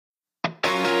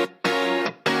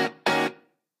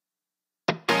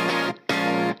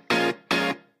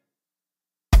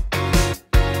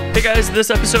Hey guys, this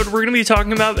episode we're going to be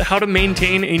talking about how to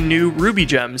maintain a new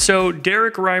Rubygem. So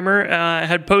Derek Reimer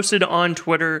had posted on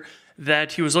Twitter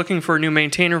that he was looking for a new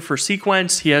maintainer for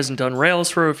Sequence. He hasn't done Rails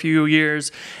for a few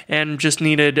years and just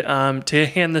needed to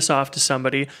hand this off to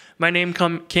somebody. My name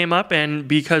came up, and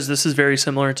because this is very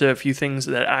similar to a few things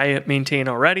that I maintain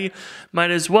already, might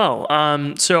as well.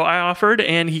 So I offered,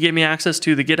 and he gave me access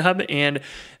to the GitHub and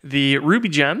the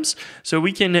Rubygems, so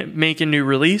we can make a new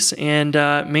release and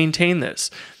maintain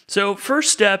this. So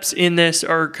first steps in this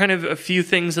are kind of a few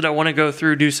things that I want to go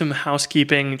through, do some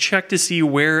housekeeping, check to see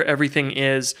where everything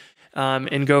is,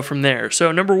 and go from there.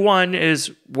 So number one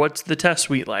is, what's the test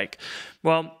suite like?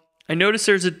 Well, I noticed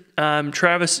there's a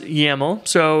Travis YAML,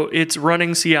 so it's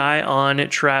running CI on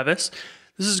Travis.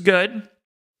 This is good,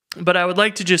 but I would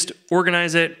like to just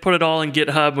organize it, put it all in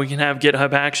GitHub. We can have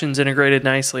GitHub Actions integrated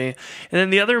nicely. And then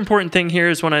the other important thing here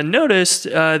is when I noticed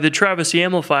the Travis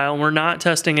YAML file, we're not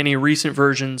testing any recent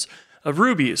versions of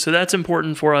Ruby. So that's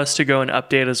important for us to go and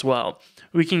update as well.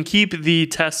 We can keep the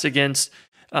tests against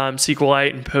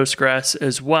SQLite and Postgres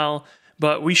as well,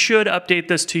 but we should update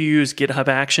this to use GitHub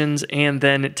Actions and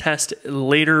then test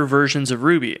later versions of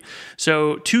Ruby.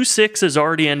 So 2.6 is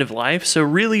already end of life, so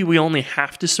really we only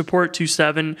have to support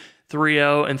 2.7,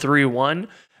 3.0, and 3.1.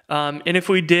 And if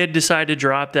we did decide to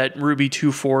drop that Ruby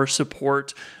 2.4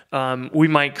 support, we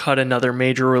might cut another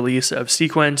major release of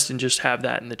Sequenced and just have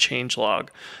that in the changelog.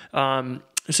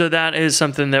 So that is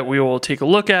something that we will take a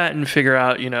look at and figure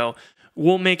out,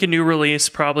 we'll make a new release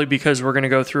probably because we're going to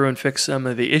go through and fix some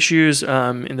of the issues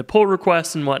in the pull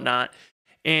requests and whatnot.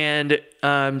 And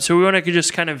so we want to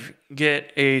just kind of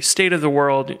get a state of the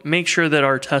world, make sure that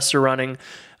our tests are running.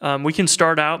 We can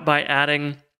start out by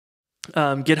adding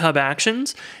GitHub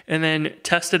Actions and then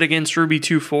test it against Ruby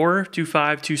 2.4,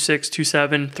 2.5,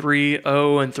 2.6, 2.7,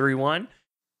 3.0, and 3.1.